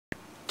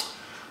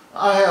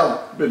I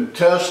have been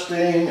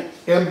testing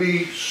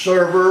Emby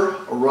server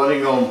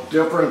running on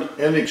different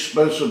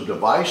inexpensive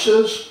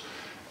devices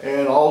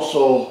and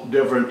also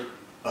different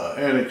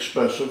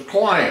inexpensive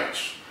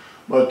clients.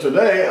 But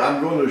today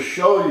I'm going to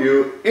show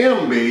you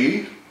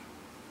Emby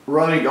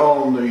running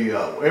on the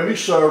Emby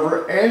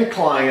server and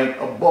client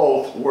of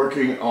both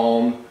working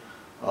on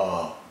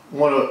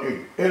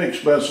one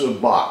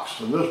inexpensive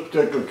box. In this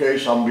particular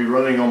case, I'll be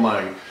running on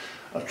my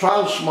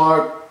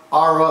Tronsmart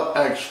Ara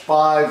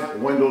X5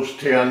 Windows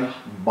 10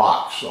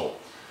 box. So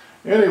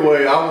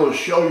anyway, I will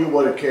show you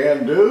what it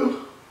can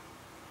do.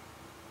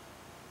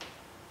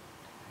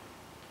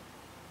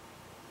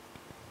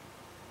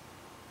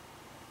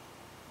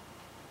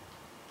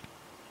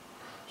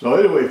 So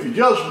anyway, if you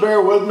just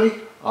bear with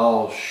me,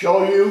 I'll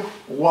show you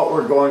what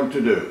we're going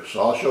to do. So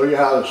I'll show you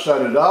how to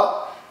set it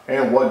up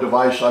and what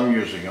device I'm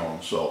using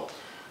on. So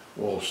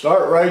we'll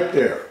start right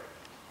there.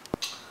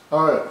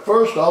 Alright,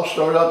 first I'll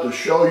start out to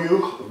show you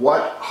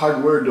what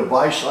hardware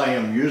device I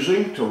am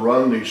using to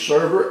run the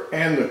server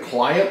and the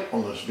client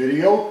on this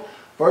video.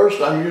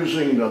 First, I'm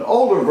using an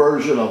older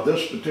version of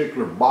this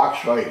particular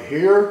box right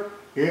here.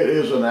 It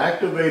is an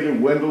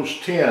activated Windows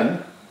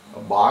 10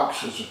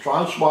 box. It's a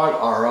Tronsmart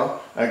Ara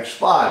X5.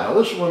 Now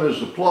this one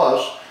is the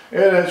Plus,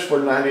 and it's for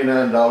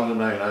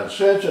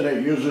 $99.99, and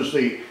it uses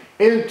the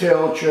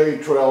Intel Cherry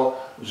Trail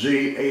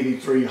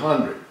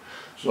Z8300.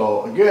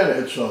 So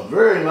again, it's a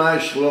very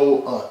nice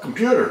little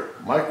computer,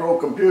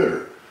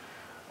 microcomputer.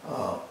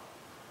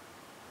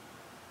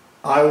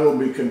 I will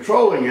be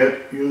controlling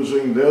it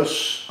using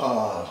this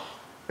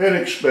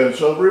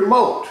inexpensive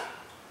remote.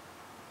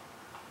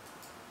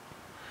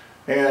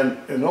 And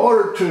in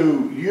order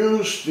to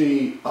use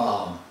the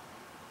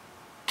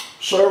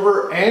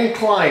server and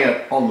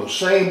client on the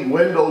same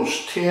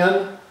Windows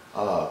 10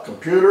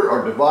 computer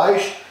or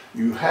device,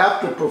 you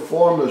have to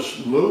perform this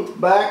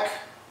loopback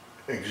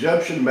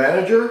exemption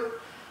manager,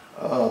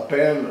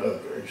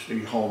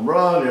 HD Home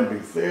Run,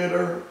 Emby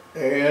Theater,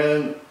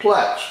 and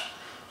Plex.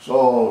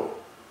 So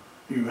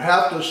you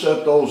have to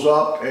set those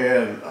up,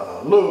 and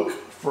Luke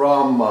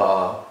from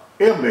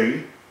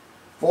Emby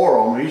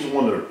for him, he's the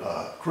one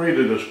that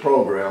created this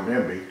program,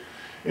 Emby.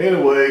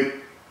 Anyway,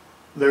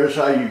 there's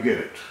how you get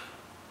it.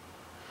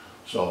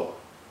 So,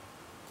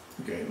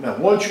 okay, now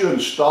once you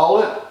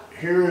install it,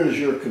 here is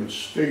your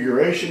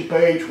configuration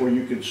page where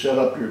you can set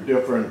up your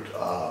different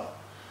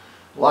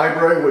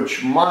library,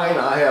 which mine,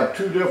 I have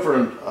two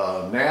different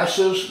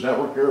NASs,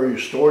 network area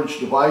storage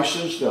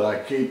devices, that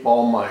I keep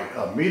all my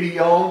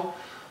media on.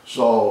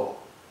 So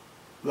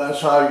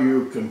that's how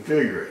you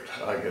configure it.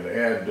 I can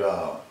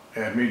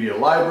add media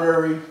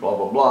library, blah,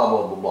 blah, blah,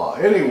 blah, blah, blah.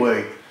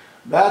 Anyway,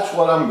 that's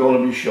what I'm going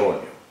to be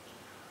showing you.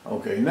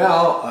 Okay,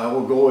 now I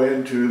will go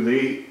into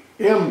the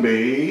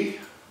Emby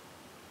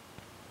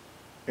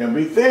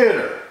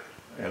Theater,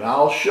 and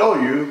I'll show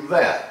you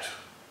that.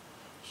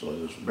 So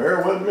just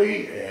bear with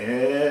me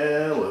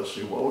and let's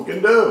see what we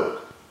can do.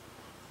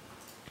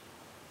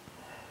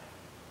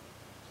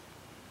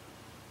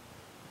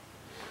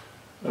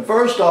 And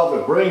first off,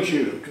 it brings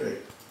you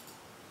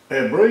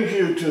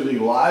to the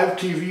live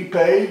TV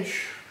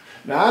page.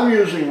 Now I'm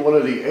using one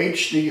of the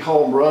HD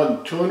Home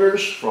Run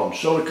tuners from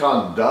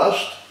Silicon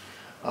Dust.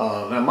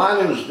 Now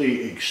mine is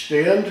the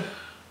Extend.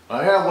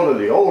 I have one of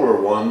the older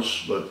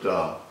ones, but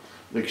the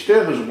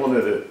Extend is one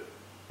of the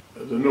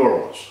newer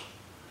ones.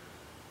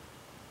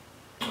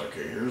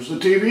 Okay, here's the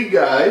TV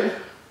guide.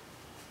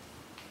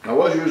 I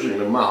was using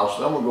the mouse.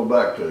 Now I'm going to go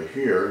back to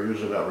here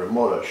using that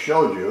remote I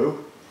showed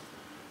you.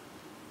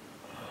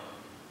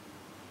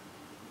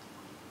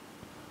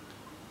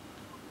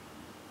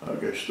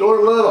 Okay,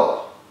 Stuart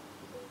Little.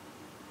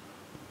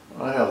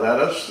 I have that.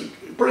 That's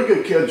pretty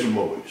good kids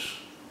movies.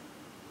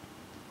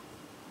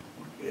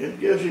 It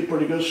gives you a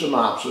pretty good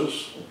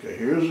synopsis. Okay,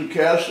 here's the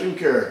cast and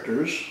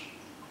characters.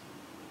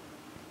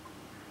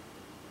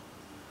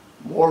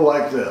 More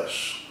like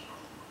this.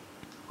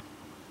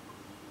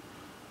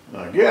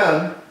 Now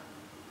again,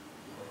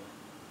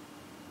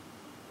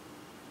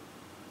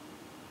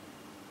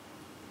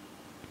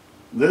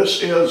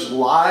 this is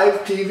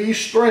live TV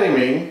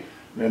streaming.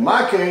 In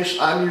my case,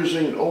 I'm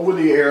using an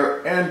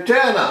over-the-air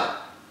antenna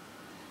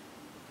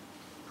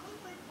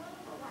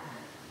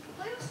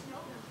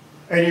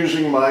and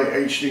using my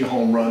HD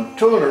Home Run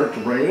tuner to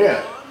bring it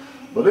in.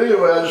 But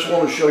anyway, I just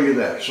want to show you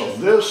that. So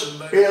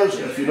this is,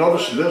 if you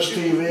notice this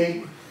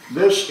TV,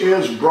 this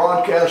is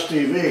broadcast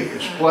TV.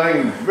 It's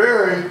playing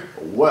very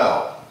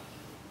well.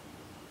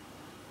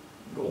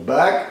 Go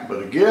back,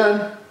 but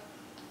again,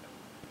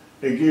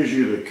 it gives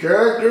you the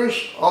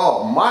characters.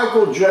 Oh,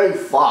 Michael J.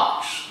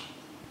 Fox.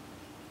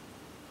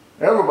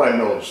 Everybody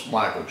knows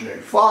Michael J.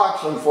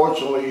 Fox.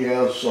 Unfortunately, he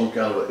has some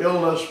kind of an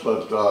illness,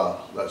 but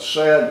that's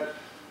sad.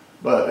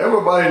 But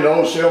everybody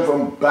knows him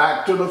from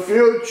Back to the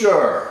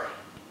Future.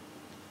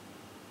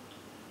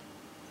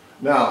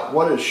 Now,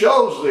 what it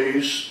shows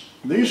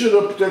these are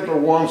the particular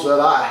ones that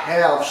I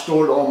have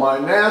stored on my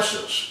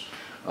NASs.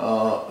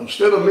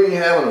 Instead of me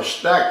having a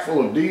stack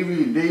full of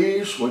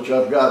DVDs, which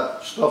I've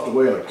got stuffed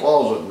away in a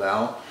closet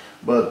now,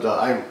 but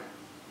I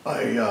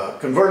I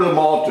converted them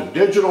all to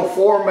digital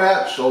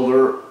format, so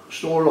they're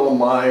stored on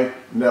my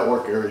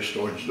network area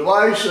storage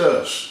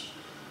devices.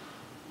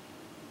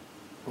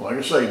 Like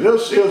I say,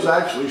 this is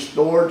actually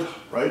stored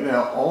right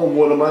now on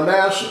one of my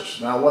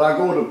NASAs. Now when I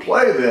go to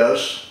play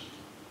this,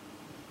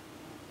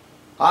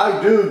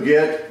 I do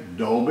get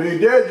Dolby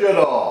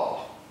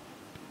Digital.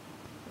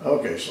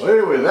 Okay, so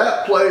anyway,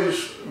 that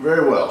plays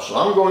very well. So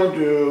I'm going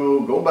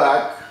to go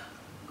back.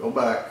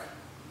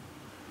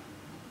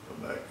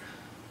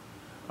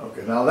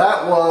 Okay, now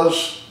that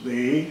was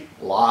the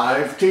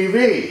live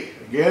TV.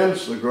 Again,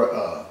 it's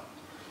the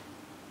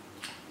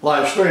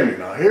live streaming.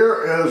 Now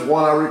here is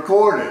one I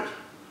recorded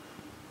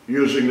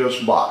using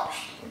this box.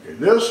 Okay,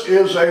 this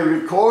is a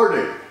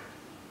recording.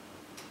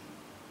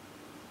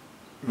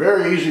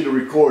 Very easy to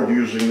record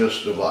using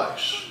this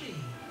device,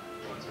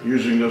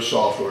 using this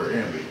software,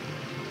 Emby.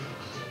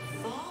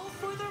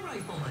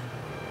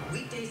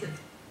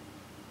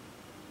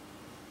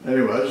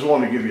 Anyway, I just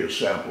want to give you a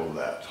sample of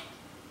that.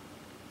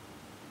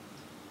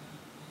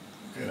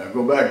 Okay, now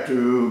go back to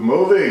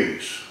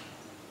movies.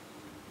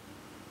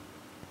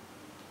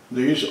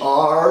 These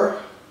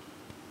are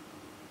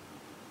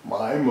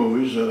my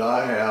movies that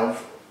I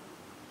have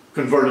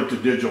converted to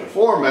digital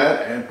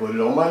format and put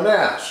it on my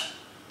NAS.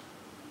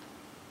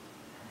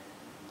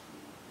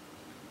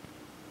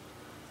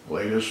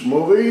 Latest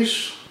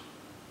movies.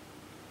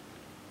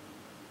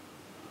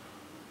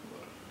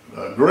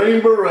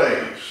 Green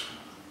Berets.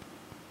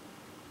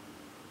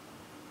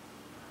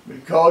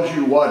 Because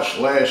You Watched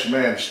Last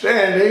Man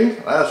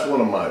Standing, that's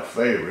one of my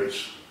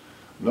favorites.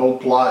 No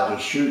plot,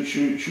 just shoot,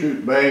 shoot,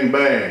 shoot, bang,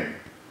 bang.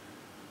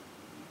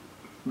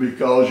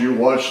 Because You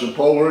Watched the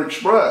Polar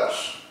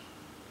Express.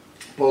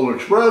 Polar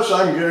Express,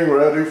 I'm getting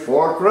ready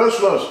for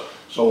Christmas.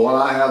 So when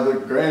I have the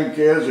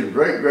grandkids and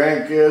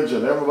great-grandkids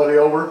and everybody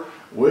over,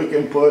 we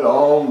can put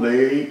on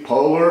the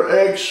Polar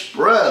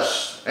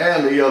Express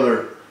and the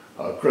other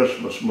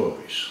Christmas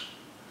movies.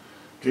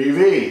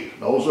 TV,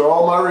 those are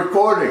all my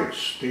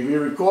recordings,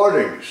 TV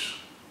recordings.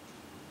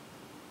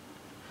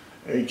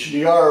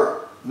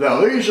 HDR, now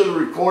these are the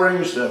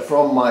recordings that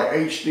from my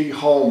HD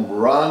home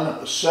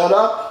run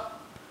setup.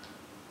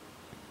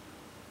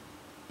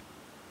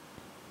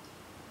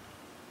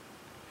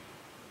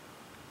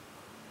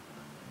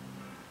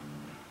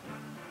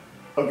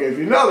 Okay, if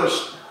you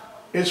notice,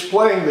 it's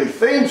playing the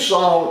theme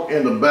song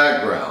in the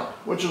background,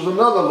 which is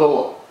another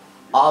little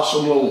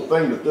awesome little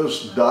thing that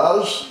this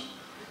does.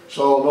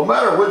 So no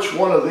matter which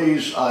one of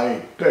these I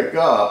pick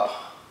up,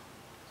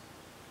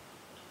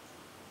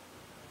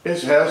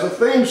 it has a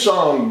theme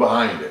song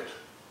behind it.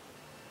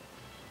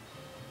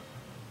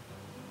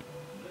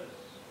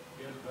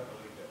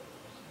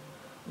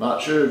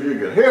 Not sure if you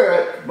can hear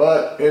it,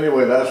 but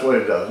anyway, that's what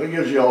it does. It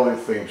gives you all the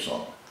theme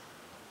song.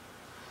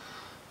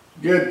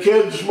 Good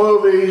kids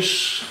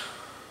movies.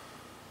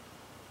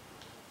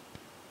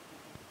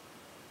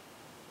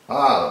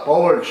 The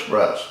Polar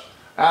Express.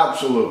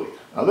 Absolutely.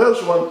 Now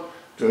this one,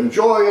 to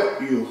enjoy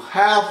it, you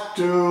have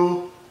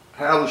to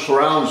have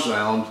surround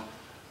sound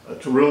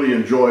to really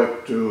enjoy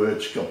it to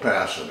its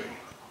capacity.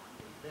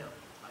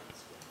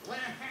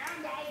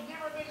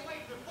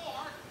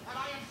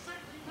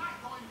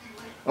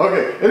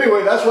 Okay,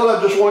 anyway, that's what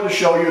I just wanted to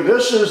show you.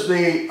 This is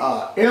the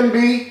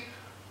Emby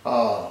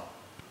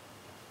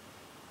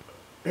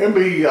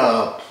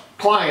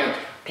client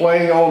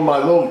playing on my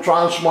little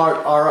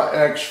Tronsmart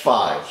Ara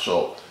X5.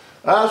 So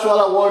that's what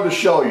I wanted to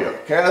show you.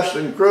 Cast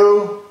and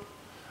crew.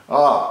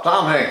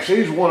 Tom Hanks,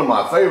 he's one of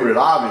my favorite,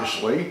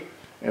 obviously.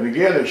 And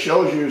again, it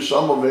shows you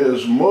some of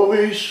his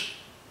movies.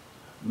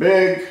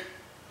 Big.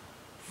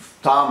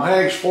 Tom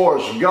Hanks,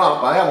 Forrest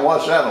Gump. I haven't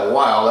watched that in a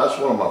while. That's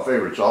one of my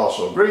favorites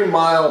also. Green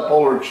Mile,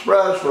 Polar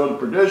Express, Road to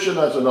Perdition.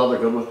 That's another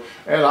good one.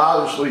 And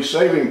obviously,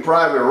 Saving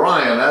Private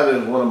Ryan. That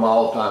is one of my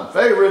all-time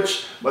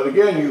favorites. But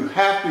again, you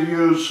have to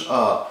use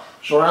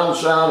surround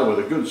sound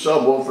with a good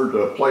subwoofer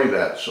to play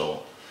that.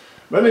 So,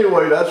 but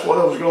anyway, that's what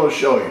I was going to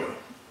show you.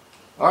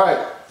 All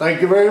right.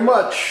 Thank you very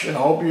much, and I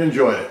hope you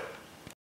enjoyed it.